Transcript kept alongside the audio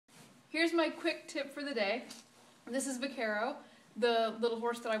Here's my quick tip for the day. This is Vaquero, the little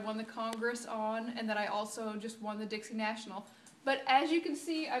horse that I won the Congress on and that I also just won the Dixie National. But as you can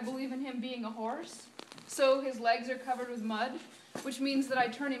see, I believe in him being a horse. So his legs are covered with mud, which means that I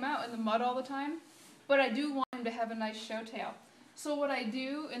turn him out in the mud all the time. But I do want him to have a nice show tail. So what I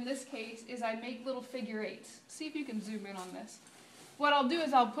do in this case is I make little figure eights. See if you can zoom in on this. What I'll do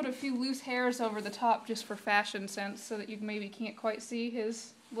is I'll put a few loose hairs over the top just for fashion sense so that you maybe can't quite see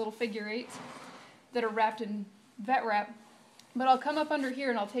his little figure eights that are wrapped in vet wrap. But I'll come up under here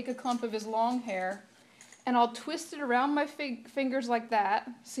and I'll take a clump of his long hair and I'll twist it around my fingers like that,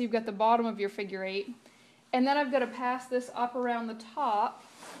 so you've got the bottom of your figure eight. And then I've got to pass this up around the top.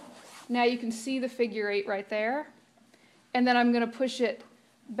 Now you can see the figure eight right there. And then I'm going to push it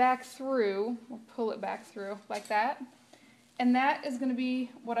back through, or pull it back through like that. And that is going to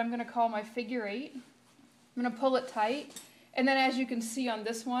be what I'm going to call my figure eight. I'm going to pull it tight. And then as you can see on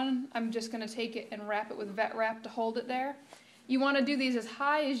this one, I'm just going to take it and wrap it with vet wrap to hold it there. You want to do these as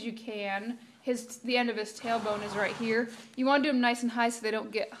high as you can. The end of his tailbone is right here. You want to do them nice and high so they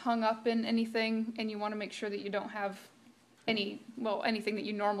don't get hung up in anything, and you want to make sure that you don't have anything that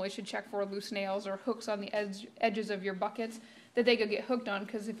you normally should check for, loose nails or hooks on the edges of your buckets that they could get hooked on,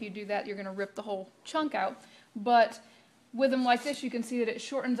 because if you do that, you're going to rip the whole chunk out. But with them like this, you can see that it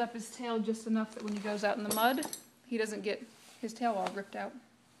shortens up his tail just enough that when he goes out in the mud, he doesn't get his tail all ripped out.